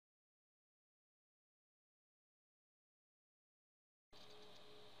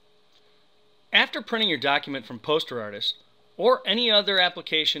After printing your document from PosterArtist or any other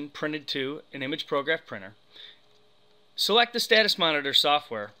application printed to an imagePROGRAF printer, select the Status Monitor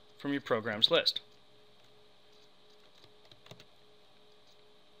software from your programs list.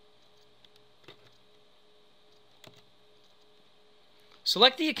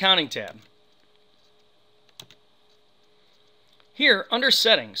 Select the Accounting tab. Here, under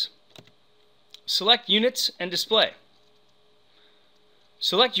Settings, select Units and Display.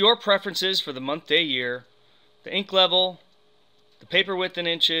 Select your preferences for the month, day, year, the ink level, the paper width in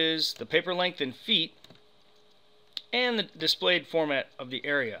inches, the paper length in feet, and the displayed format of the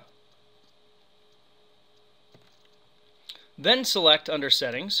area. Then select under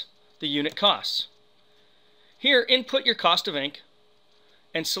Settings the unit costs. Here, input your cost of ink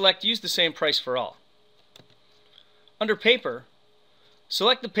and select Use the same price for all. Under Paper,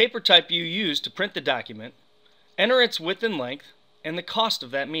 select the paper type you use to print the document, enter its width and length, and the cost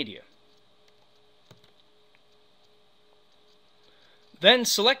of that media. Then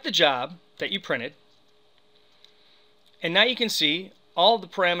select the job that you printed, and now you can see all the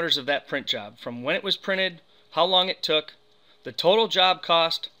parameters of that print job, from when it was printed, how long it took, the total job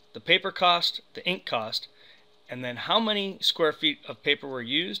cost, the paper cost, the ink cost, and then how many square feet of paper were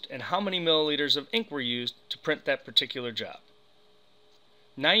used and how many milliliters of ink were used to print that particular job.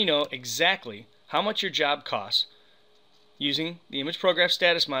 Now you know exactly how much your job costs using the imagePROGRAF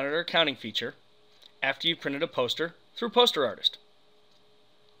Status Monitor accounting feature after you printed a poster through PosterArtist.